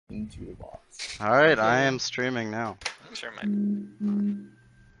into the box. Alright, I am streaming now. I'm sure my.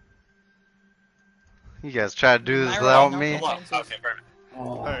 You guys try to do this Myra, without no me? Hold on. Chances. Okay, perfect. Oh.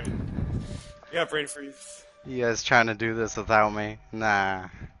 Alright. You got brain freeze. You guys trying to do this without me? Nah.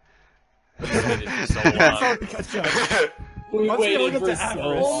 Waited for so That's all long. we catch up. We Once we all waited get for to so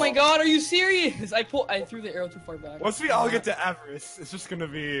Avarice. long. Oh my god, are you serious? I threw the arrow too far back. Once we all get to Avarice, it's just gonna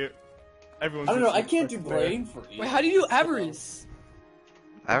be everyone's. I don't know, I just can't do like brain freeze. Wait, how do you do avarice?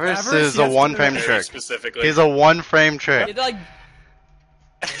 Avarice Avarice, is you a have to one do frame it trick. Specifically. He's a one frame trick. It's like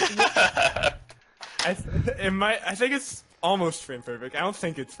I think it's almost frame perfect. I don't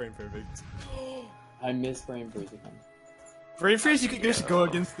think it's frame perfect. I miss brain freeze again. Brain freeze, you can just go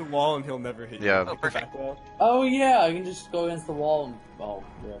against the wall and he'll never hit you. Yeah. Oh, perfect. Back wall. Oh yeah, I can just go against the wall and oh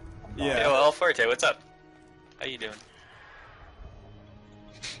yeah. I'm fine. Yeah. Yo, El Forte, what's up? How you doing?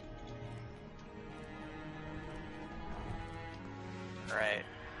 Alright.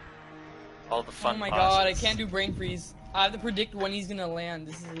 All the fun oh my god, I pauses. can't do brain freeze. I have to predict when he's gonna land.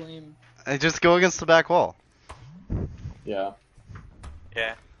 This is lame. Just go against the back wall. Yeah.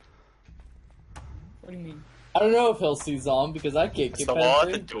 Yeah. What do you mean? I don't know if he'll see Zom because I can't It's get the past wall at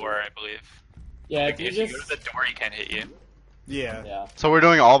brain the freeze. door, I believe. Yeah, Like, if you if you just go to the door, he can't hit you. Yeah. yeah. So we're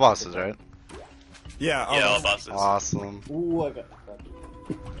doing all bosses, right? Yeah. Yeah, all almost. bosses. Awesome. Ooh, I got.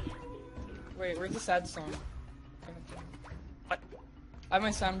 Wait, where's the sad song? What? I have my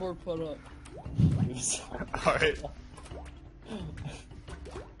soundboard put up. Alright.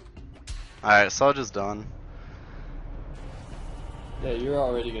 Alright, Sarge is done. Yeah, you're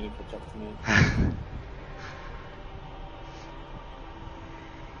already gonna catch up to me.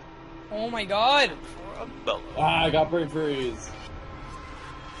 Oh my god! Ah, I got brain freeze.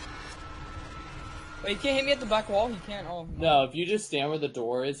 Wait, he can't hit me at the back wall? He can't? Oh. No, if you just stand where the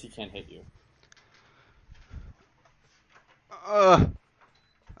door is, he can't hit you.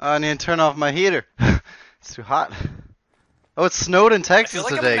 I need to turn off my heater. It's too hot. Oh, it snowed in I feel Texas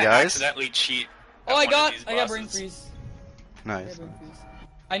like today, I'm gonna guys. accidentally cheat. Oh, at I one of got these brain bosses. freeze. I Nice. got brain freeze.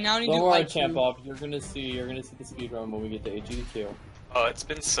 I now need to Don't do worry, IQ. Champ Up. You're gonna see the speed run when we get to HGQ. Oh, it's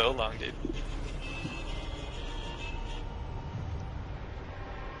been so long, dude.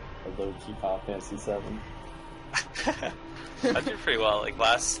 A low key Final Fantasy 7. I did pretty well. Like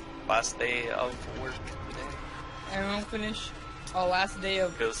last day of work today. And we'll finish our last day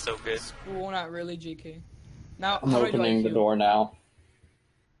of Feels so good. school, not really, JK. Now, I'm how do I do opening the IQ? door now.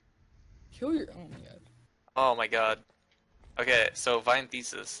 Kill your. Oh my god. Oh my god. Okay, so Vine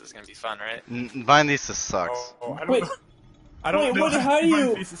Thesis is gonna be fun, right? Vine Thesis sucks. Oh, I don't Wait. know. I don't Wait, know. what- how do you-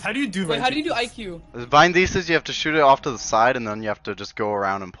 Vine Thesis. How do you do? Wait, Vine how do you do Thesis? IQ? Vine Thesis, you have to shoot it off to the side, and then you have to just go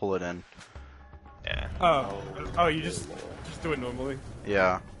around and pull it in. Yeah. Oh, you just do it normally.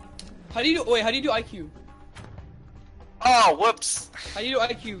 Yeah. How do you do? Wait, how do you do IQ? Oh, whoops! How do you do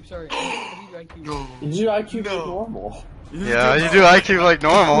IQ? Sorry. How do you do IQ? Did you IQ go normal? You just Yeah, do you it do IQ like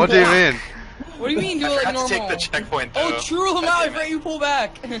normal. What do you mean? What do you mean do I it like forgot to normal? take the checkpoint though. Oh, true! I'm out. I forgot you pull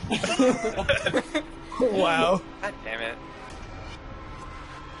back. Wow. God damn it.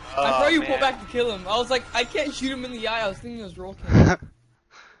 I thought you pull man. back to kill him. I was like, I can't shoot him in the eye. I was thinking it was roll kill.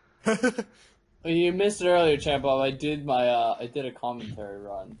 Well, you missed it earlier, Champ Up. I did a commentary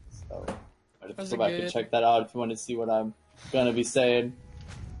run, so I have to Was go it back good? and check that out if you want to see what I'm gonna be saying.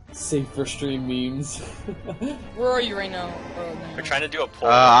 Safe for stream memes. Where are you right now? Oh, no. We're trying to do a poll.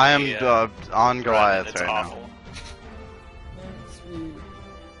 I on am the, on run, and Goliath it's right awful. now. That's weird.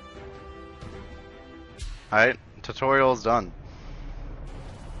 Alright, tutorial's done.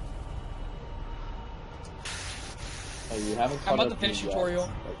 Oh, you haven't I'm caught about up to finish yet. tutorial.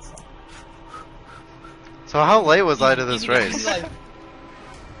 That's- So how late was I to this Easy to race? easy life.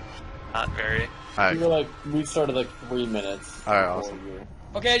 Not very. Alright, You were like, we started like 3 minutes. Alright, before awesome. you.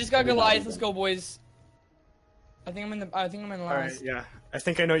 Okay, I just got Maybe not Goliath. even. Let's go, boys. I think I'm in last. Alright, yeah. I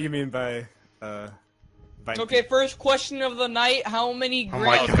think I know what you mean by Vine Okay, first question of the night. How many oh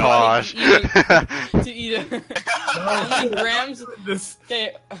my grams gosh. to eat it? How many grams? This.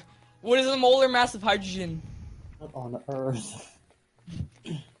 Okay, what is the molar mass of hydrogen? What on earth?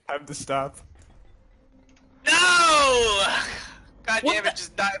 Time to stop. No! God What damn the- it,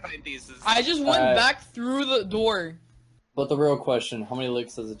 just die Vine Thesis. I just went Alright. back through the door. But the real question, how many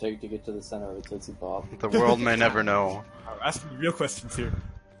licks does it take to get to the center of a Tootsie Pop? The world may never know. I'm asking real questions here.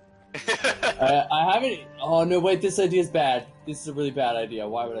 I haven't. Oh no! Wait, this idea is bad. This is a really bad idea.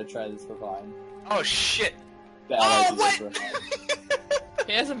 Why would I try this for Vine? Oh shit. Bad Oh, idea what? for Vine.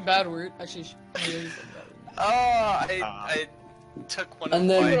 Okay, that's a bad word. Actually, really said bad word. Oh, I took one And of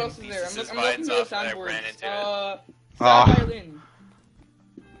then- Vine What else is there? Thesis' I'm looking vines for the off and I soundboard. ran into it. Ah. Violin.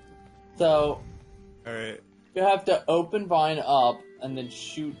 So Alright. you have to open Vine up and then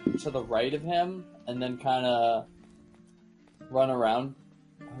shoot to the right of him, and then kind of run around.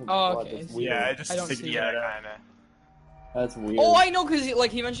 Oh, God, okay. that's weird. Yeah, I just I don't figured see that Yeah, out. kinda. That's weird. Oh, I know, cause he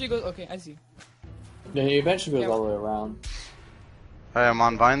eventually goes. Okay, I see. Yeah, he eventually goes Yeah. all the way around. Alright, I'm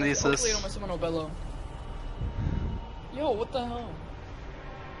on Vine Hopefully, I Thesis. don't mess up on Obello. Yo, what the hell?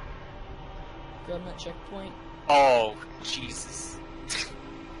 Grab that checkpoint. Oh, Jesus.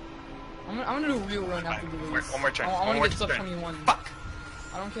 I'm gonna do a real run after the One race. more turn. I One wanna more get sub turn. 21. Fuck.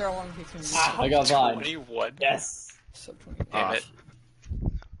 I don't care how long it takes me to I got Vine. 21. Yes. sub 21. Damn it.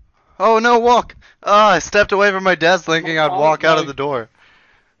 Oh no, walk! I stepped away from my desk thinking I'd walk out of the door.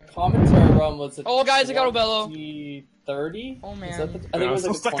 Commentary run was a Oh, guys, I got Obello. 30? Oh, man. Is that the, I I think it was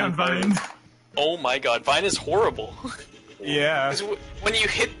was so like stuck on 20. Vine. Oh my god, Vine is horrible. Yeah. 'Cause when you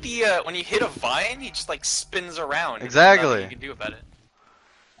hit the when you hit a vine, he just like spins around. There's Exactly. nothing you can do about it.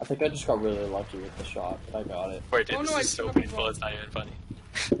 I think I just got really lucky with the shot, but I got it. Or dude, Oh, this no, I is so turned off my painful. phone. It's not even funny.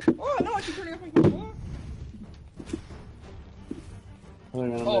 Oh no, I keep turning off my phone.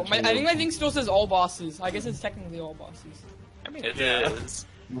 Oh, I think my thing still says all bosses. I guess it's technically all bosses. I mean, it Yeah. is.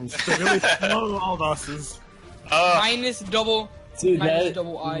 It's a really slow all bosses. Minus double. Dude, minus that,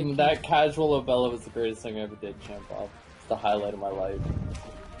 double I. that casual Obella was the greatest thing I ever did, Champ Bob. It's the highlight of my life.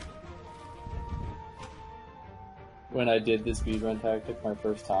 When I did the speedrun tactic my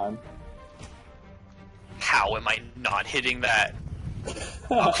first time. How am I not hitting that?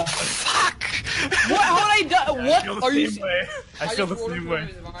 Oh, fuck! What? How did I do? I What feel the are you? same way. I feel the just rolled same into way.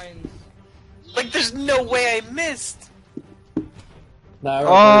 his vines. Like, there's no way I missed. Now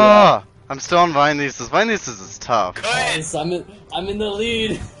I Oh! I'm still on Vine Thesis. Vine Thesis is tough. Good. Yes, I'm in the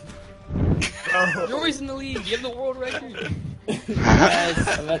lead. Oh. You're always in the lead. You have the world record.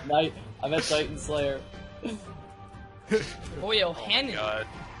 Yes, I'm at Titan Slayer. Oh yeah, Oh my Hannon. god.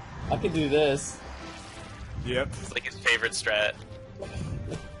 I can do this. Yep. It's like his favorite strat.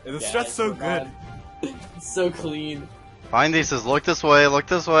 The Yeah, strat's so come on. good. It's so clean. Vine Thesis, look this way, look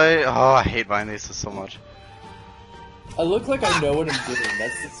this way. Oh, I hate Vine Thesis so much. I look like I know what I'm doing.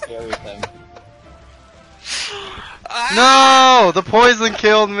 That's the scary thing. No! The poison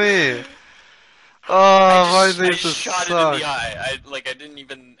killed me! Oh, Vine I Thesis shot it in the sucks. eye. I didn't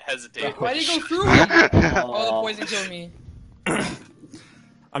even hesitate. Why did he go Shot- through me? Oh, the Oh, poison killed me.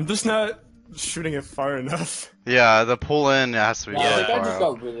 I'm just not shooting it far enough. Yeah, the pull in has to be I really think I far just out.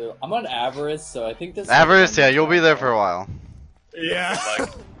 got really. I'm on Avarice, so I think this. Avarice, yeah, you'll be there for a while. Yeah. Like,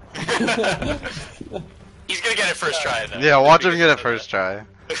 he's gonna get it first try though. Yeah, watch him get it first try.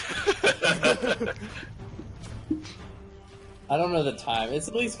 I don't know the time. It's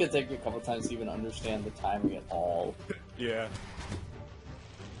at least gonna take me a couple times to even understand the timing at all. Yeah.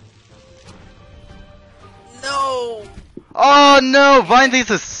 No. Oh no, Vine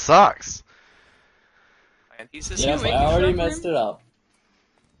Thesis sucks. And he's just Yes, make I it already short for messed him? it up.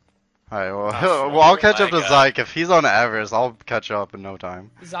 Alright, well, Oh, well, I'll catch my up to God. Zyke. If he's on Avarice, I'll catch up in no time.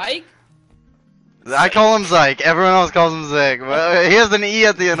 Zyke? I call him Zyke, everyone else calls him Zyke. Well, he has an E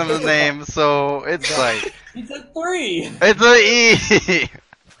at the end of his name, so it's Zyke. He said 3. It's an E!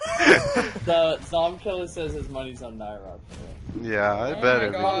 The Zom Killer says his money's on Naira. Yeah, I Oh bet my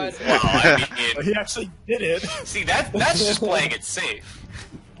it God. is. Well, I mean, He actually did it. see that's just playing it safe.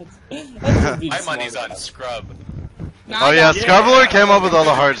 That's just being My smart money's on about it. Scrub. Nah, Oh I yeah, got- Scrubler came up with all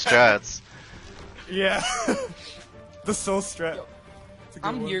the hard strats. Yeah. The soul strat. Yo, It's a good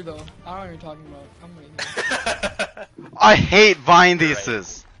I'm one. here though. I don't know what you're talking about. I'm right here. I hate Vine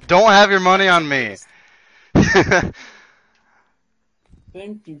Thesis. Don't have your money on me. I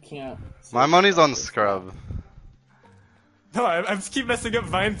think you can't. My money's on Scrub. No, I just keep messing up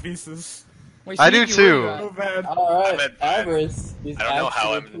Vine Thesis. Wait, I do Sneaky, where too. you at? So bad. Alright, I'm at- Avarice. Is I don't know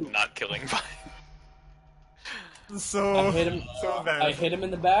how actually I'm poop. not killing Vine. So, I hit him. so bad. I hit him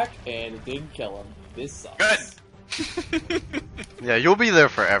in the back, and it didn't kill him. This sucks. Good. Yeah, you'll be there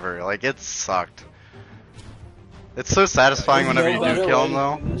forever. Like, it sucked. It's so satisfying There's whenever no you do better kill way him, to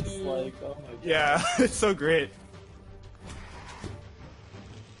though. do this, like, oh my God. Yeah, it's so great.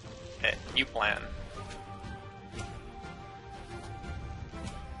 Okay, you plan.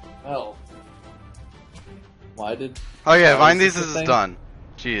 Well, why did Oh yeah, Oh, Vine is this Thesis the is thing? done.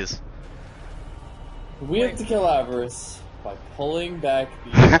 Jeez. we have to kill Avarice by pulling back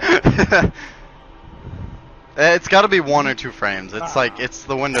the? It's gotta be 1 or 2 frames. It's like, it's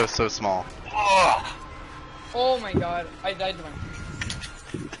the window's so small. Oh, Oh my god, I died to my.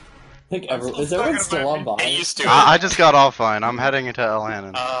 I think I'm still is stuck everyone in still my- on get Vine? used to it. I just got off Vine. I'm heading into El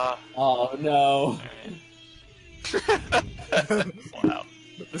Hannon. Oh no! Wow.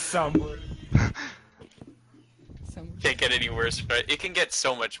 The soundboard. Can't get any worse, right? It can get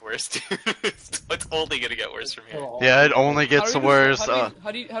so much worse, dude. It's only gonna get worse from here. Yeah, it only gets worse. How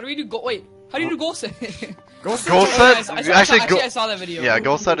do we do goal? Wait, how do you do goal set? Goal Goal set? Actually, Actually, I saw that video. yeah,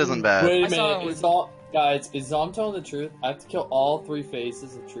 goal set isn't bad. Wait a I saw minute, that guys, is Zom telling the truth? I have to kill all 3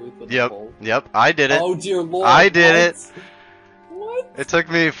 faces of truth with the Yep, bolt. yep, I did it. Oh dear lord. I did it. What? It took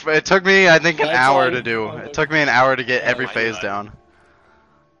me, I think, an That's hour all to you- do. oh, It took me an hour to get oh every my phase God. down.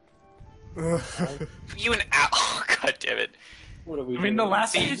 You an ow. Oh, god damn it. What are we I mean, the doing?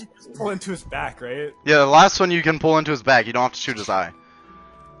 last one you just pull into his back, right? Yeah, the last one you can pull into his back. You don't have to shoot his eye.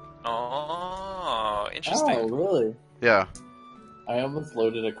 Oh, Oh, interesting. really? Yeah. I almost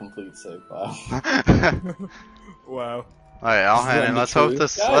loaded a complete save file. Wow. Alright, Al Is that Hannon, the let's hope truth?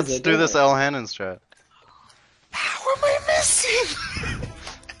 this. Guys, I Let's do did this it. Al Hannon strat. How am I missing?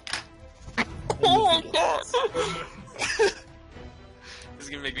 Oh my god. This is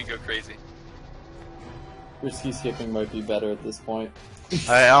gonna make me go crazy. Risky skipping might be better at this point.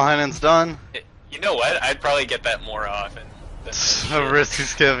 Alright, Al Hannon's done. You know what? I'd probably get that more often. Than this A shit. risky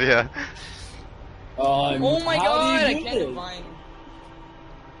skip, yeah. Oh my how god, do I you do can't this? divine.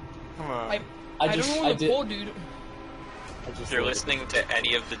 Come on. I I just, don't know I what the did. pull, dude. I just If you're loaded. listening to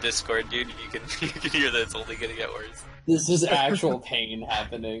any of the Discord, dude, you can hear that it's only gonna get worse. This is actual pain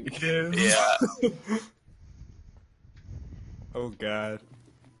happening. It is. Yeah. Oh god.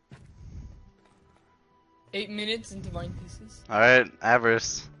 8 minutes in divine thesis. Alright,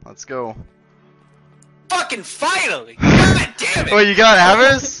 Avarice, let's go. Fucking finally! God damn it! Wait, you got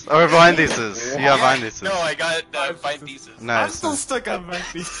Avarice? Or Blind Thesis? You got Blind Thesis. No, I got Fine Thesis. I'm Nice. still stuck on my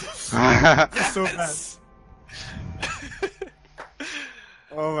thesis. Alright, So bad.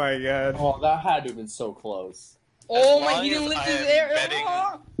 Oh my god. Oh, that had to have been so close. Oh As my, long he didn't as lift I his am air. betting-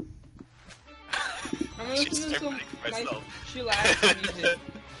 Ah! I'm gonna Jeez, listen to I'm some betting for nice myself. chillax music.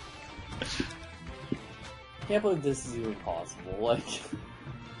 Can't believe this is even possible. Like,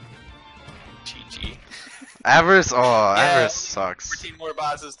 GG. Avarice, Avarice sucks. 14 more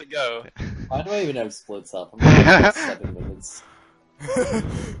bosses to go. why do I even have splits up? I'm like 7 minutes.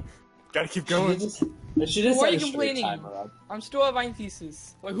 Gotta keep She going. just, she just Why are had you a straight complaining? timer up. I'm still at Vine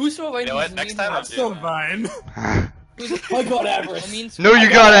Thesis. Wait, who's still at Vine You know what? Thesis? Next Me time and I'm Mark. Still fine. I got Avarice. I mean, No, you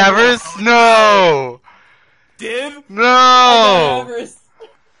got Avarice? No! Did? I got No! Avarice.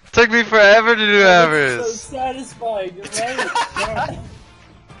 Took me forever to do That's so Avarice. satisfying. You're right.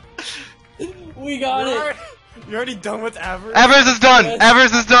 We got it. You're already done with average? Avarice is done! Yes.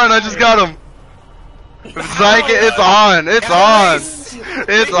 Avarice is done! I just got him! Zyke, it's on! It's on!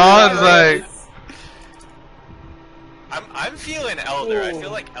 It's on, Zyke! I'm feeling Elder. I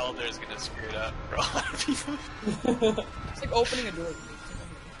feel like Elder's gonna screw it up for a lot of people. It's like opening a door.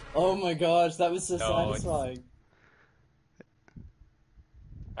 Oh my gosh, that was so No, it's- satisfying.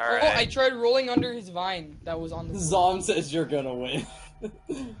 Alright. Oh, I tried rolling under his vine that was on the Zom says you're gonna win.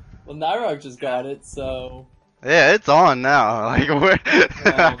 Well, Nyrok just got it, so. Yeah, it's on now. Like, we're.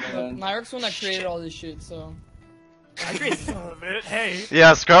 Oh, man. Nyrok's the one that created all this shit, so. I created some of it. Hey.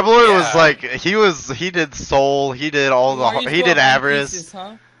 Yeah, Scrubblord was Yeah. like, he did Soul, he did all Why are the, you he still did at Vine Avarice. Thesis,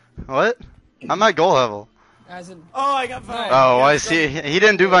 huh? What? I'm at goal level. As in, Oh, I got fine. Oh, Yeah, I see. He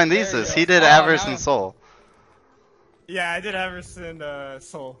didn't do Vine There you Thesis. go. He did Oh, Avarice now- and Soul. Yeah, I did Avarice and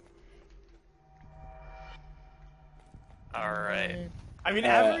Soul. Alright. I mean,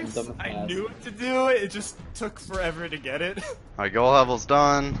 Alright, Avarice, I'm done with I math. knew what to do. It just took forever to get it. My goal level's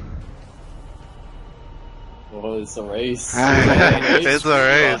done. Oh, it's a race. It's a Go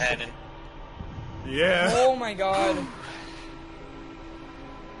race. ahead and Yeah. oh my god.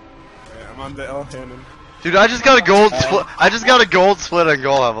 Yeah, I'm on the L Hannon. Dude, I just got a gold split. I just got a gold split on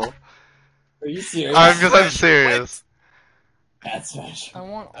goal level. Are you serious? I'm serious. Cat smash. I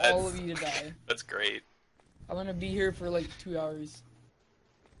want all of you to die. that's great. I'm gonna be here for like 2 hours.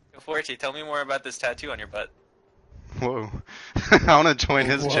 Forty, tell me more about this tattoo on your butt. Whoa. I want to join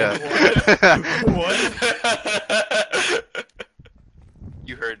his Whoa, chat. What?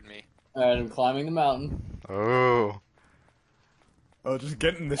 You heard me. Alright, I'm climbing the mountain. Oh. Oh, just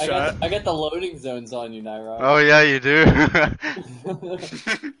getting the I shot. got the loading zones on you, Nyrok. Oh yeah, you do.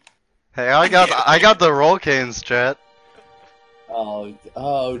 Hey, I got the roll canes, chat.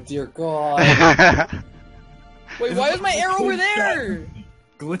 oh dear God. Wait, why is my arrow over there?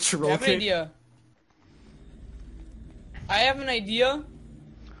 Glitch I roll have an kick. idea. I have an idea.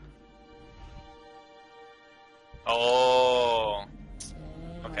 Oh,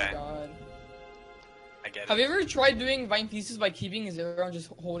 Oh Okay. my god. I get Have it. you ever tried doing Vine Thesis by keeping his arrow and just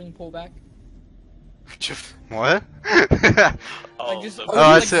holding pullback? What? Oh, just- the- Oh,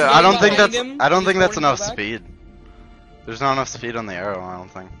 I like, see. I don't think behind that's. him, I don't just think that's holding enough pullback?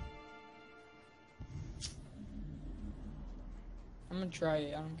 I'm gonna try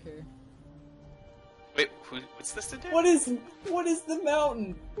it. I don't care. Wait, what's this to do? What is the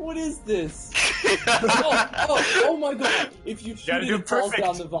mountain? What is this? oh my god! If you shoot Gotta it, do it falls perfect.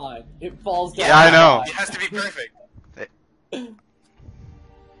 down the vine. It falls down. Yeah, I the know. vine. It has to be perfect. Wait,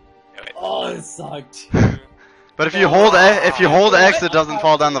 Oh, it sucked. But if you hold X, it doesn't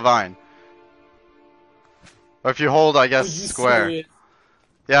fall down the vine. Or if you hold, I guess, Are you square. serious?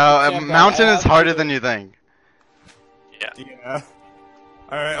 Yeah, Yeah, mountain but I is harder have to- than you think. Yeah. Yeah.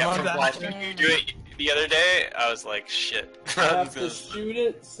 Alright, Yeah, I'm from on watching that. you do it the other day, I was like, shit. I have to shoot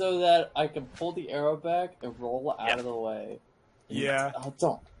it so that I can pull the arrow back and roll out Yeah. of the way. Yeah. Oh,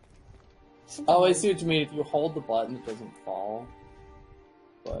 don't. Oh, I see what you mean. If you hold the button, it doesn't fall.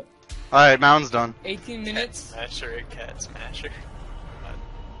 But Alright, mountain's done. 18 Cat minutes. smasher, cat smasher.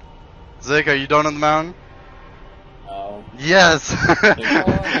 Zik, are you done on the mountain? no, Yes!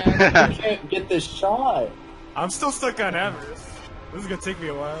 I can't get this shot. I'm still stuck on Avarice. This is gonna take me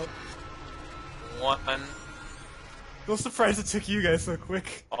a while. One. I'm surprised it took you guys so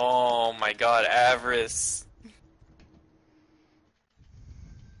quick. Oh my god, Avarice.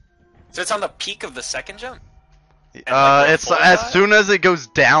 So it's on the peak of the second jump? It's as soon as it goes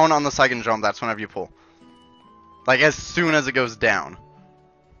down on the second jump, that's whenever you pull. Like, as soon as it goes down.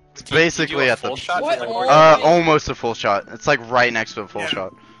 It's Do you do basically a at the... full shot What? from the Oh. corner? almost a full shot. It's like right next to a full Yeah.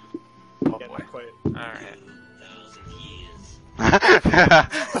 shot. Oh Yeah, boy. not quite. Alright.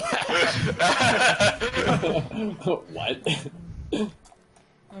 What? I'm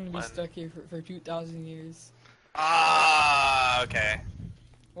gonna be One. stuck here for 2,000 years. Ah, okay.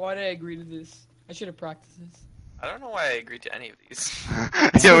 Why did I agree to this? I should have practiced this. I don't know why I agreed to any of these.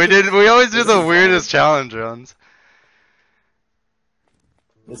 Yeah, we always do the weirdest challenge runs.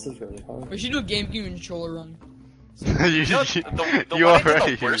 This is really hard. We should do a GameCube controller run. you You know, you, the you one I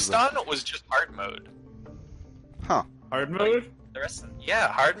already did the worst used them. on was just hard mode. Hard mode? The rest, yeah,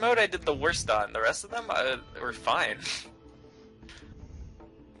 hard mode I did the worst on. The rest of them were fine.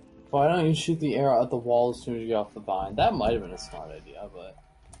 Why don't you shoot the arrow at the wall as soon as you get off the vine? That might have been a smart idea, but...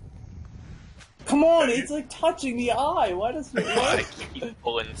 Come on, it's like touching the eye! Why doesn't it Why work? I keep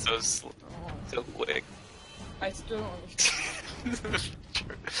pulling so so quick? I still don't understand.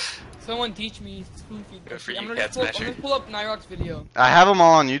 Someone teach me spoon feed. Good for I'm you, gonna, Cat I'm Smasher. gonna pull up Nyroc's video. I have them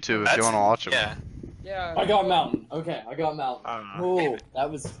all on YouTube if That's- you want to watch them. Yeah. Yeah. I got mountain. Okay, I got mountain. Oh, that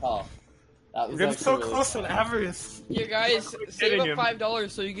was tough. That was We're getting so actually really close on tough. Avarice. Yeah, guys, We're save getting up him. $5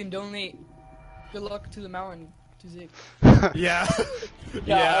 so you can donate. Good luck to the mountain. To Zik. Yeah. I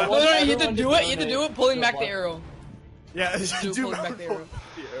Yeah. No, want no, you have to everyone do it. You have to do donate it. Pulling to back the Blood. arrow. Yeah, Do do pulling back the arrow.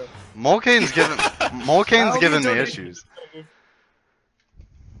 Molkane's giving That'll be giving me donation. issues.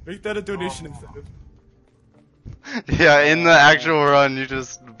 Make that a donation incentive. Yeah, in the actual run, you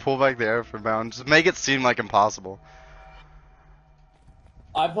just pull back the arrow for mountain. Just make it seem like impossible.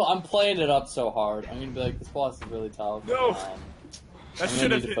 I'm playing it up so hard. I'm gonna be like, this boss is really tough. No. I'm That should gonna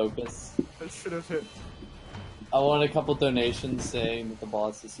have need to hit. focus. That should have hit. I want a couple donations saying that the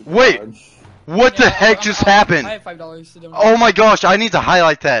boss is super Wait. hard. What the Yeah, heck just I happened? have $5 to donate. Oh my gosh, I need to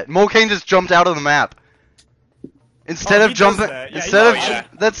highlight that. Molkane just jumped out of the map. Instead Oh, of he does jumping, that. Yeah, instead of he does.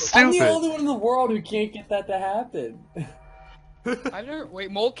 that's I'm the stupid. only one in the world who can't get that to happen. I don't. Wait,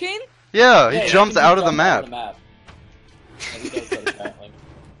 Molkane? Yeah, Yeah, he jumps can out of the jump map. Yeah, he does that apparently.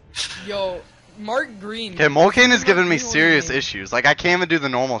 Yo, Mark Green. Okay, Molkane is Mark giving me Green, serious what's his name? issues. Like I can't even do the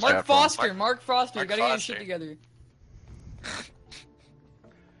normal Mark strap. for him. Foster. Mark Foster. Mark Gotta get your Foster. shit together.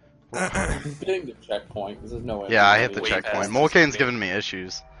 He's getting the checkpoint because there's no way. Yeah, I'm I gonna hit the do it. Way checkpoint. past Molkane's this giving me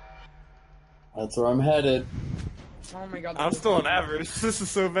issues. That's where I'm headed. Oh my god. I'm still on Avarice. This is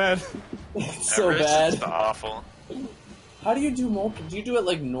so bad. It's so Everest is bad. just awful. How do you do Molkane? Do you do it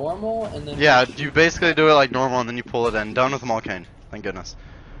like normal and then? Yeah, you basically do it like normal and then you pull it in. Done with Molkane. Thank goodness.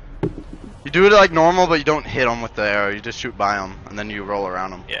 You do it like normal, but you don't hit them with the arrow. You just shoot by them and then you roll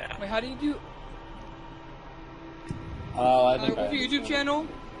around them. Yeah. Wait, how do you do? Oh, I think I What's your YouTube understand. channel?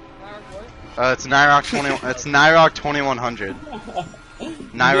 What? It's Nyrock 20. It's Nyrock 2100.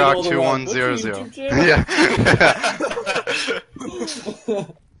 Nyrock Middle of the road. 2100. What's your Yeah.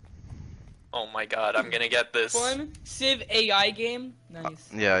 Oh my god, I'm gonna get this. Fun Civ AI game. Nice.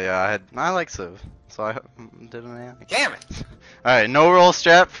 Yeah. I like Civ, so I did an AI. Damn it! All right, no roll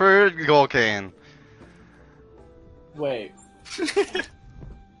strap for Golkane. Wait,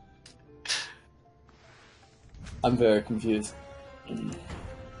 I'm very confused.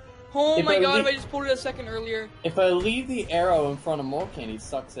 Oh If my I god, leave- if I just pulled it a second earlier. If I leave the arrow in front of Molkane, he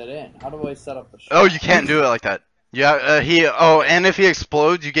sucks it in. How do I set up the shot? Oh, you can't do it like that. Yeah, and if he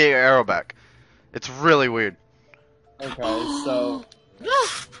explodes, you get your arrow back. It's really weird. Okay, so.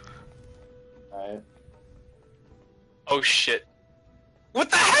 Alright. Oh shit. What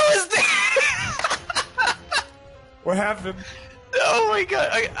the hell is this? What happened? Oh my god!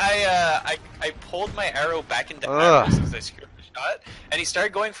 I pulled my arrow back into Ugh. Avarice as I screwed the shot, and he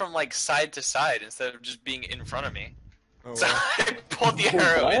started going from like side to side instead of just being in front of me. Oh, So wow. I pulled the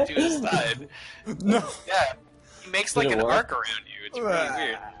arrow What? into his side. No. Yeah, he makes Did like it an work? arc around you. It's really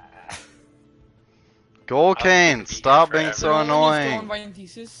weird. Gold I'm cane, gonna be stop here being so Everyone needs to go on annoying. Violent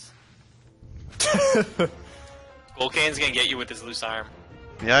Thesis. Golkane's gonna get you with his loose arm.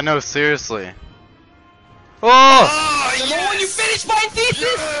 Yeah, no, seriously. Oh! Oh, Number one, you finished Violent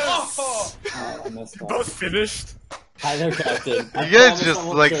Thesis! Oh. Oh, I messed up. Both finished. Hi there, Captain. I You guys promise I just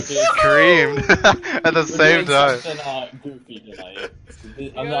won't like trip you. screamed at the We're same doing time. something goofy tonight.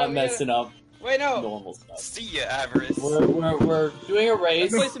 I'm Yeah, not we messing up Wait, no. normal stuff. See ya, Avarice. We're doing a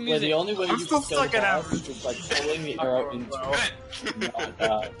race Let's play some where the music. only way I'm you still can kill stuck at the boss average. is by pulling the arrow into Good. it,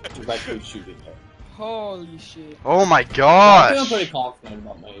 not directly shooting it. Holy shit. Oh my I think I'm gosh! pretty confident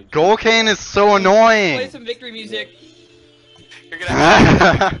about my age. Gold cane is so Play annoying! some victory music. You're gonna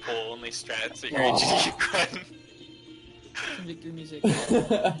have to pull only strats, so you're gonna just keep going. Some victory music.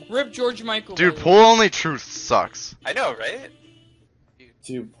 Rip George Michael. Dude, by the pull way. only truth sucks. I know, right?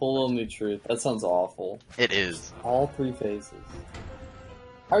 Dude, pull only truth. That sounds awful. It is. All three phases.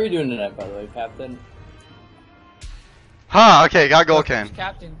 How are you doing tonight, by the way, Captain? Huh, okay, got gold cane.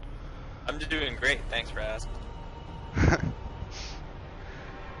 Captain. I'm just doing great. Thanks for asking.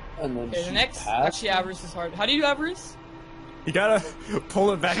 And then Okay, the shoot next. past Actually, Avarice is hard. How do you do Avarice? You gotta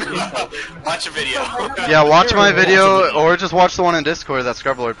pull it back in. Watch a video. Yeah, watch my video or just watch the one in Discord that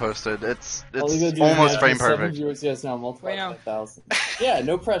Scrublord posted. It's All you gotta do is almost have frame 7 perfect. viewers, yes, now multiply Wait, no. by 1,000. Yeah,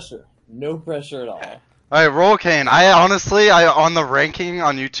 no pressure. No pressure at all. Alright, roll cane. I honestly, on the ranking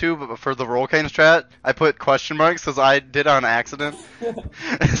on YouTube for the roll cane strat, I put question marks because I did it on accident.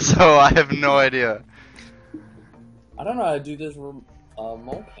 So I have no idea. I don't know how to do this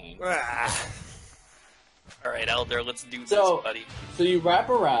Molcane. Ah. Alright, Elder, let's do this, So- buddy. So you wrap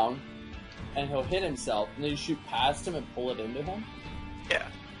around, and he'll hit himself, and then you shoot past him and pull it into him? Yeah.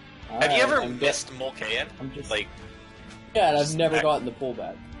 Alright, Have you ever I'm missed Molkayan? I'm just Like, yeah, and I've just never back- gotten the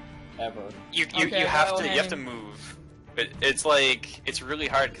pullback. Ever. you Okay, have well, to hang- move. But it's like, it's really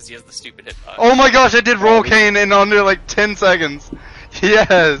hard because he has the stupid hitbox. Oh my gosh, I did roll cane in under like 10 seconds.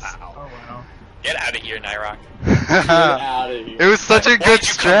 Yes. Wow. Oh wow. Get out of here, Nyrock. Get out of here. It was such a Why good did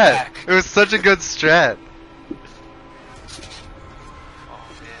you come strat. back? It was such a good strat. Oh,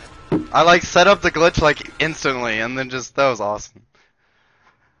 man. I like set up the glitch like instantly and then just, that was awesome.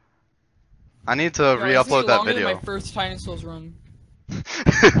 I need to Yo, this is re-upload that longer than video. my first Titan Souls run.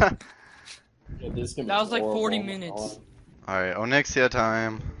 Yeah, this is gonna be That was like 40 horrible. minutes. Alright, Onyxia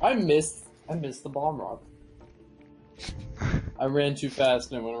time. I missed the bomb rock. I ran too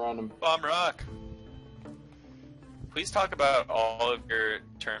fast and I went around him. Bomb Rock. Please talk about all of your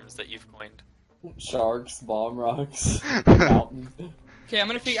terms that you've coined. Sharks, bomb rocks, mountain. Okay, I'm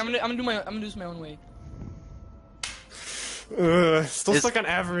gonna do this my own way. Still Is- stuck on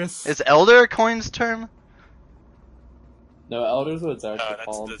avarice. Is Elder a coin's term? No, Elder's what it's actually No,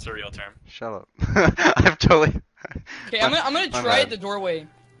 called. that's a real term. Shut up. I've totally... Okay, I'm gonna My try bad. at the doorway.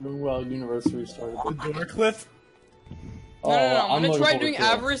 Well, University started. The door cliff. Oh, No, I'm gonna looking try forward doing to it.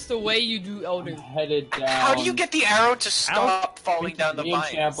 Avarice the way you do I'm Elder. headed down. How do you get the arrow to stop falling down the Me and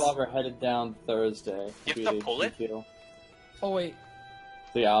vines? Champlov are headed down Thursday. You have Do to the pull it? PQ. Oh wait,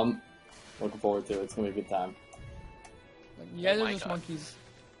 So yeah, I'm looking forward to it. It's gonna be a good time. you guys Oh are my just God. monkeys.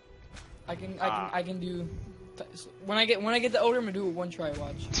 I can do. When I get the Elder, I'm gonna do it one try.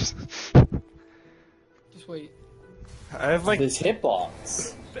 Watch. Just wait. I have like This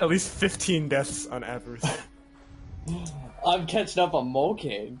hitbox. at least 15 deaths on avarice. I'm catching up on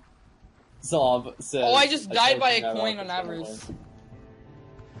Molcane. Zob says. Oh, I just died by a told you coin that on I was Avarice. gonna win.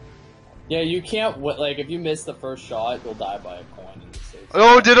 Yeah, you can't. Like, if you miss the first shot, you'll die by a coin. In the safe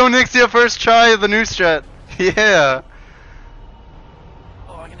Oh, spot. did Onyxia first try the new strat? Yeah.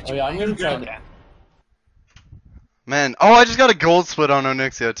 Oh, I'm gonna Oh yeah, I'm gonna try. Okay. Man, oh, I just got a gold split on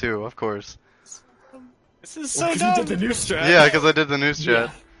Onyxia too, of course. This is Well, so 'cause you dumb. did the new strat. Yeah, because I did the new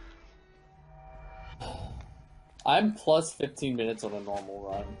strat. I'm plus 15 minutes on a normal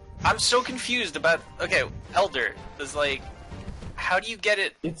run. I'm so confused about. Okay, Elder is like, how do you get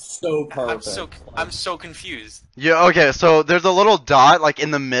it? It's so perfect. I'm so confused. Yeah, okay, so there's a little dot, like, in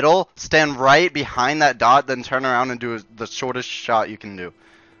the middle. Stand right behind that dot, then turn around and do the shortest shot you can do.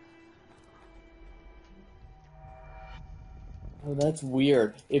 Oh, that's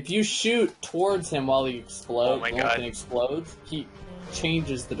weird. If you shoot towards him while he explodes, Oh my Molcane God. explodes, he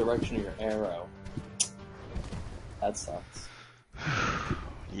changes the direction of your arrow. That sucks.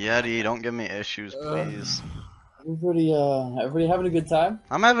 Yeti, don't give me issues, please. Everybody having a good time?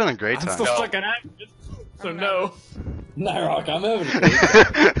 I'm having a great I'm time. still No. stuck on active, so no. Nyrock, I'm having a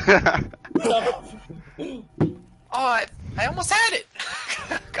great time. Stop. Oh, I almost had it.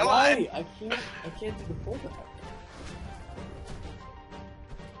 Come on. Why? I can't do the pullback.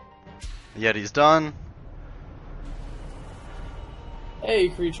 Yeti's done. Hey,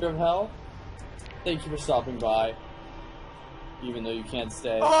 creature of hell. Thank you for stopping by. Even though you can't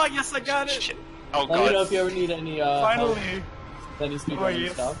stay. Oh, yes, I got it! Shit. Oh Let me know god. if you ever need any help, Finally! any speed Oh, running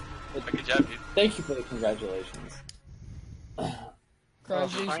yes. stuff. But Good job, dude. thank you for the congratulations.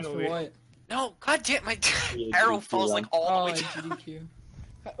 Congratulations for finally. what? No, god damn, my Yeah, arrow GDQ falls like all the Oh, way like down. GDQ.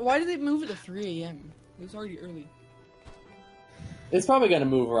 Why did they move it to 3 a.m.? It was already early. It's probably gonna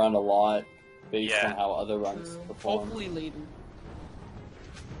move around a lot based Yeah. on how other runs True. perform. Hopefully later.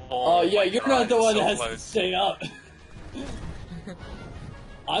 Oh yeah, my you're God, not the one so that has to close. stay up.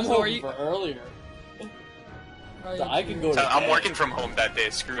 I'm So are hoping you- for earlier. Oh, So yeah, I can true. go to I'm bed. working from home that day,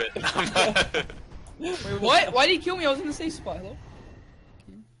 screw it. Wait, what? Why did he kill me? I was in the safe spot. Hello?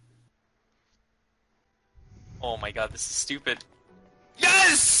 Oh my god, this is stupid.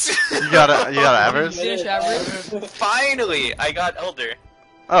 Yes! You got average? Finish average. Finally, I got Elder.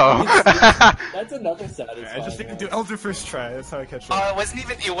 Oh. That's another satisfying. I just need to one. do Elder first try, that's how I catch up.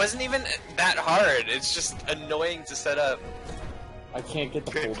 It wasn't even that hard. It's just annoying to set up. I can't get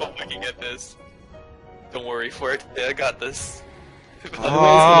the Great pullback. looking at this. Don't worry for it. I got this.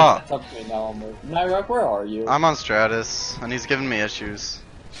 Oh. It's up to me now almost. Nyrock, where are you? I'm on Stratus, and he's giving me issues.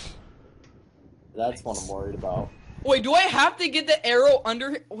 That's what I'm worried about. Wait, do I have to get the arrow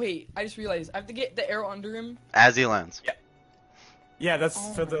under him? Wait, I just realized. I have to get the arrow under him? As he lands. Yeah, that's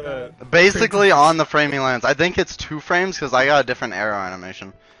Oh for my the... Basically on the frame he lands. I think it's 2 frames because I got a different arrow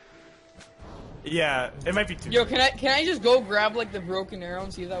animation. Yeah, it might be 2. Yo, can I just go grab like the broken arrow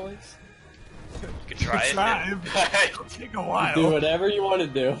and see if that works? You can try it. Try. It'll take a while. Do whatever you want to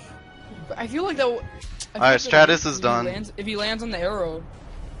do. But I feel like that. Alright, Alright, Stratus is done. If he lands on the arrow,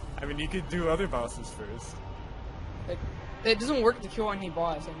 I mean, you could do other bosses first. it doesn't work to kill any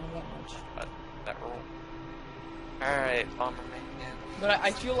boss. I know that much. That roll. Alright, Bomberman. But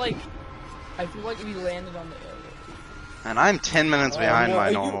I feel like if he landed on the arrow. And I'm 10 minutes Oh, behind no, my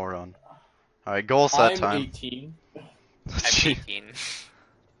are you- normal run. Alright, goal set I'm time. 18. I'm 18.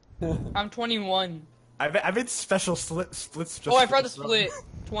 I'm 21. I made special splits just Oh, I for forgot to this run. split.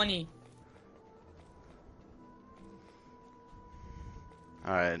 20.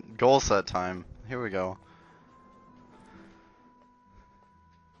 Alright, goal set time. Here we go.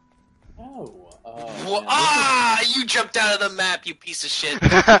 Oh. You jumped out of the map, you piece of shit.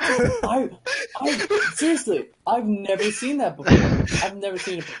 I seriously, I've never seen that before. I've never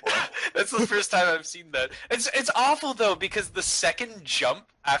seen it before. That's the first time I've seen that. It's awful though because the second jump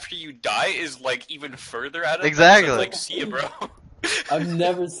after you die is like even further out of Exactly. So it's like, see ya, bro. I've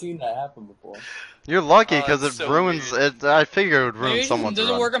never seen that happen before. You're lucky Oh, because it's it so ruins weird. it. I figure it would ruin Maybe it someone's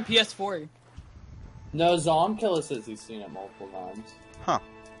doesn't run. work on PS4. No, Zomkiller says he's seen it multiple times. Huh.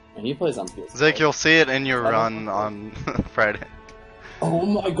 And he plays on PS4. Zach, you'll see it in your I run don't know. on Friday. Oh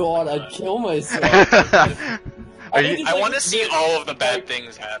my god, I'd kill myself. Are you? think I like, want to see the- all of the bad like,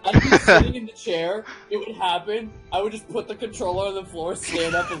 things happen. I'd be sitting in the chair, it would happen, I would just put the controller on the floor,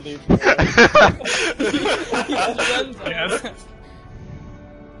 stand up, and leave. Yes.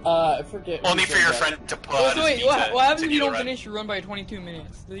 I forget. Only who for said your that. friend to pull Oh, out so his wait, pizza what happens to if you do the don't run. finish your run by 22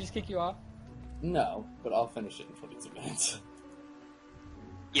 minutes? Do they just kick you off? No, but I'll finish it in 22 minutes.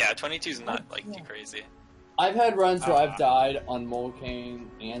 Yeah, 22's not like too crazy. I've had runs where I've died on Molcane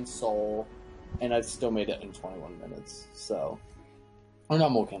and Soul, and I've still made it in 21 minutes. So, or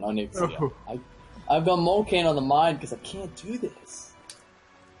not Molcane, on Ixia. Oh. I've gone Molcane on the mind because I can't do this.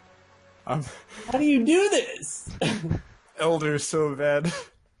 I'm How do you do this? Elder so bad.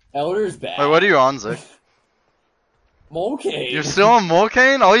 Elder's bad. Wait, what are you on, Zach? Molcane. You're still on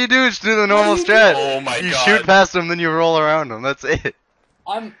Molcane? All you do is do the normal do you strat. Oh my you God. shoot past him, then you roll around him. That's it.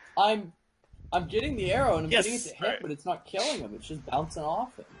 I'm getting the arrow and I'm Yes. getting it to hit, Alright. but it's not killing him. It's just bouncing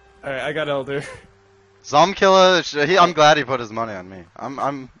off him. Alright, I got Elder. Zomkiller, I'm glad he put his money on me.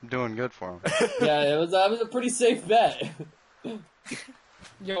 I'm doing good for him. Yeah, that was a pretty safe bet.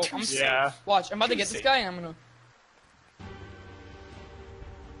 Yo, I'm Yeah. Watch, I'm about to get this guy and I'm gonna.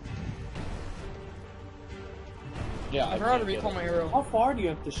 Yeah, I forgot to can't get recall it. my arrow. How far do you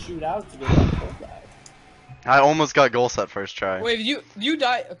have to shoot out to get that pullback? I almost got goal set first try. Wait, you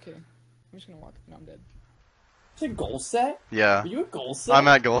die. Okay, I'm just gonna walk. No, I'm dead. Is it goal set? Yeah, Are you a goal set? I'm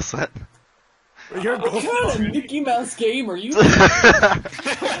at goal set. You're a What gold kind of star. Mickey Mouse game are you? Wait,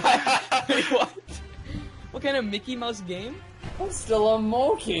 what? What kind of Mickey Mouse game? I'm still on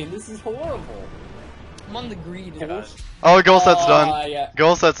Molcane. This is horrible. I'm on the greed. God. Oh, goal set's done. Yeah.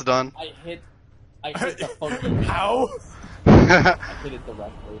 Goal set's done. I hit the funky. How? I hit it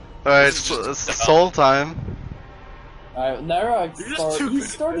directly. Alright, This is just soul time. Alright, Naira You're just too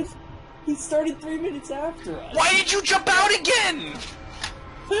he started 3 minutes after us. Why did you jump out again?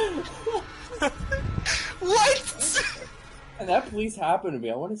 What? And that please happened to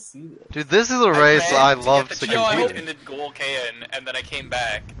me. I want to see this. Dude, this is a race I love to Yo, I compete in. opened the goal can, and then I came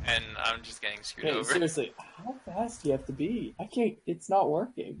back, and I'm just getting screwed Hey, over. seriously, how fast do you have to be? I can't. It's not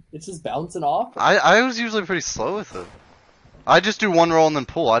working. It's just bouncing off. I was usually pretty slow with it. I just do one roll and then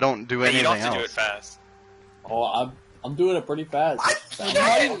pull. I don't do Hey, anything you don't have to else. do it fast. Oh, I'm doing it pretty fast.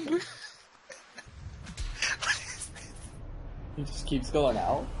 He just keeps going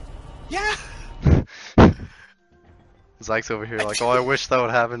out. Yeah. Zyke's over here like, oh, I wish that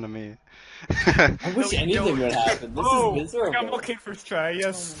would happen to me. I wish anything would happen. This Oh, is I got miserable. okay first try.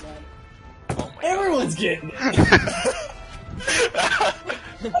 Yes. Oh my Everyone's getting it.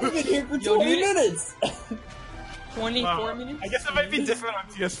 I've been here for Yo, 20 dude. minutes. 24 Wow. minutes? I guess it might be different on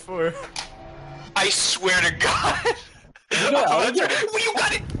PS4. I swear to God. You know, Oh, that's right. Well, you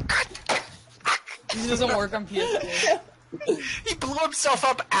got it. This doesn't work on PS4. He blew himself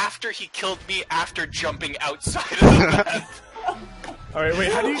up after he killed me after jumping outside of the map. Alright,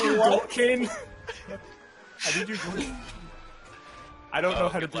 wait, how do you do What? gold cane? How do you do gold? I don't know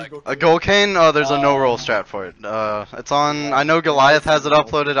how to good do luck. gold A goal cane? There's a no roll strat for it. It's on. I know Goliath has it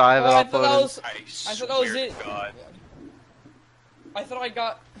uploaded. I have Oh, I it thought that uploaded. was. I I swear thought that was to it. God. I thought I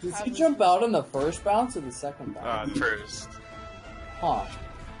got. Does he jump out on the first bounce or the second bounce? First. Huh.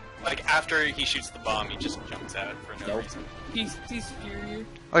 Like, after he shoots the bomb, he just jumps out for no Nope. reason. He's superior.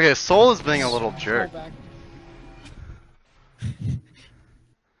 Okay, Soul is being a little jerk. Go back.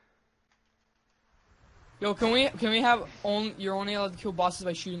 Yo, can we have you're only allowed to kill bosses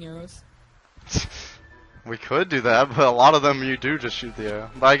by shooting arrows? We could do that, but a lot of them you do just shoot the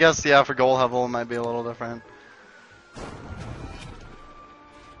arrow. But I guess, yeah, for goal level it might be a little different.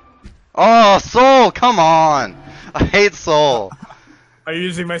 Oh, Soul, come on! I hate Soul. Are you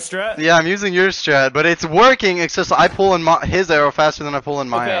using my strat? Yeah, I'm using your strat, but it's working. It's just I pull in his arrow faster than I pull in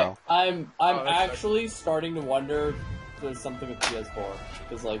my Okay, arrow. I'm Oh, that's actually starting to wonder if there's something with PS4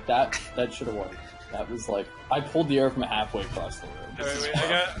 because like that should have worked. That was like I pulled the arrow from halfway across the room. Alright, wait,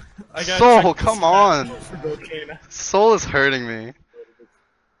 I got. Soul, come on! For gold cane. Soul is hurting me.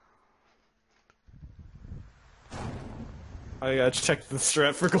 I gotta check the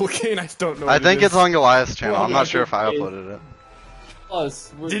strat for gold cane. I don't know. I what think it it's is. on Goliath's channel. Well, I'm not no, sure if I it- uploaded it. Plus,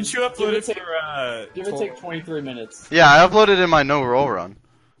 Didn't you upload give it take, for Give it take 23 minutes. Yeah, I uploaded in my no roll run.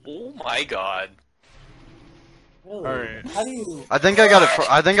 Oh my God. Really? Alright. How do you? I think I got it.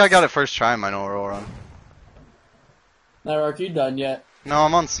 I think I got it first try in my no roll run. Naira, are you done yet? No,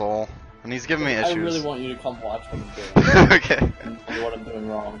 I'm on Soul, and he's giving me I issues. really want you to come watch what I'm doing Okay. and tell me what I'm doing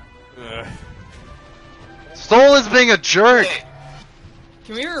wrong. Soul is being a jerk. Hey,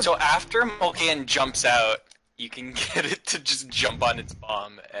 Can we hear? so after Mulcahy jumps out, you can get it to just jump on its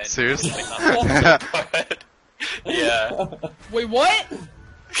bomb and Seriously? But, yeah. Wait, what?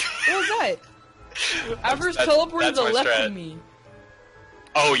 What was that? Avers That's- teleported that's to my the left strat. of me.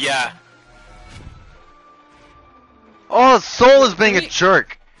 Oh yeah. Oh, Soul is being a Can we-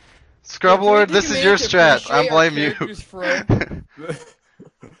 jerk. Scrublord, Can we this take a is your minute to strat. I appreciate our blame you. characters for-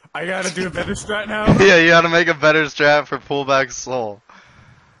 I gotta do a better strat now. Yeah, you gotta make a better strat for pullback Soul.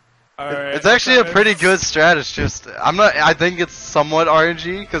 Alright, It's actually a okay. pretty good strat. It's just I'm not. I think it's somewhat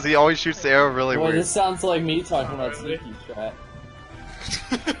RNG because he always shoots the arrow really Boy, weird. this sounds like me talking about sneaky strat.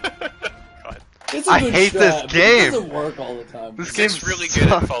 God. It's a I good hate this strat, but game. It doesn't work all the time. This This game game's really good at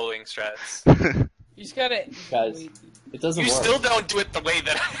sucks. following strats. You just gotta. Guys, wait. it doesn't You work. still don't do it the way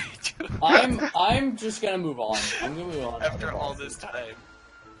that I do. I'm just gonna move on. I'm gonna move on. After all this time.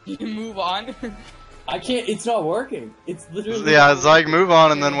 You can move on. I can't. It's not working. It's literally. Yeah, it's like move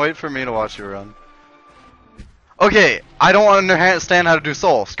on and then wait for me to watch you run. Okay, I don't understand how to do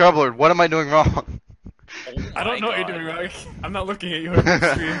Soul. Scrublord, what am I doing wrong? I don't know what you're God. doing wrong. I'm not looking at you on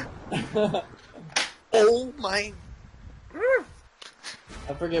the screen. Oh my.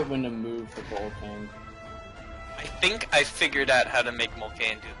 I forget when to move the goal can. I think I figured out how to make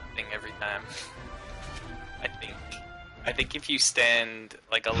Mulcahy do the thing every time. I think if you stand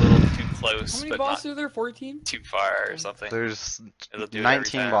like a little too How close, many but bosses not are there? 14? too far or something. There's It'll do it every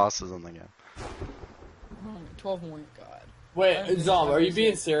 19 time. bosses in the game. Oh, 12 more. God. Wait, Zom, are you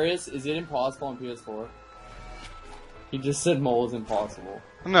being serious? Is it impossible on PS4? He just said mole is impossible.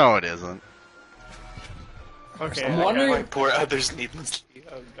 No, it isn't. Okay. I'm I wondering- got- My poor others needlessly.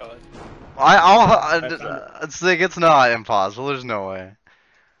 Oh god. It's like it's not impossible. There's no way.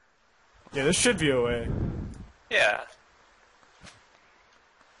 Yeah, there should be a way. Yeah.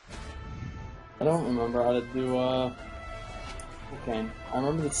 I don't remember how to do, okay. I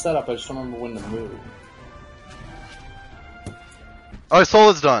remember the setup, I just don't remember when to move. Oh, soul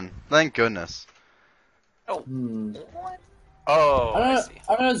is done. Thank goodness. Hmm. Oh, I I don't see. know,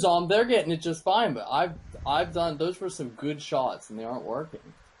 I don't know, Zom, they're getting it just fine, but I've done, those were some good shots, and they aren't working.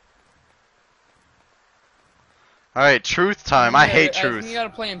 Alright, truth time. I hate I think truth. you gotta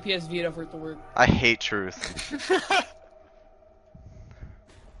play in PS Vita for it to work. I hate truth.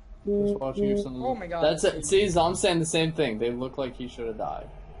 Just watching you some- Oh my god. That's it. See, Zom's saying the same thing. They look like he should have died.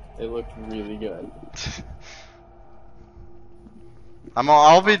 They looked really good.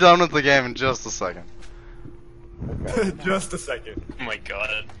 I'll be done with the game in just a second. Okay. Just a second. Oh my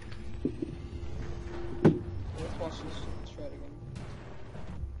god. Let's watch this strat again.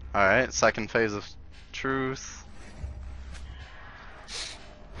 Alright, second phase of truth.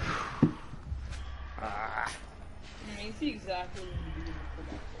 I mean, you see exactly what you do for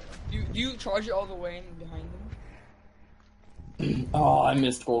that goal. Do you charge it all the way in behind them? Oh, I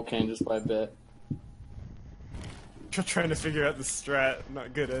missed Volcane just by a bit. Trying to figure out the strat.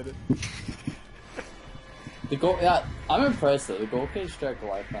 Not good at it. The goal, yeah, I'm impressed though. The goal cage strike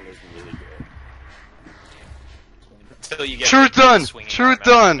life thunder is really good. Until you get Truth like, done! swinging Truth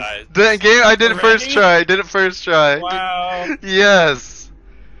arm done! out, The game, I did it first Already? try. I did it first try. Wow. Yes.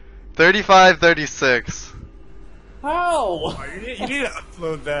 35-36. How? Oh, you need to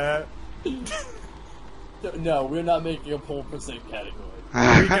upload that. No, we're not making a poll per se category.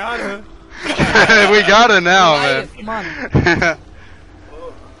 We gotta. We got it now, man. Elias, come on.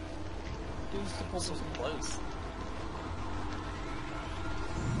 Do the pull so close.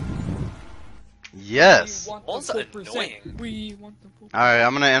 Yes. We want Wall's the full annoying. percent. We want the full Alright,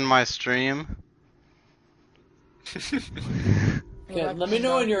 I'm gonna end my stream. Okay, let me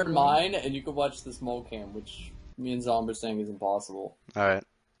know when you're in mine, and you can watch this mole cam, which me and Zom are saying is impossible. Alright.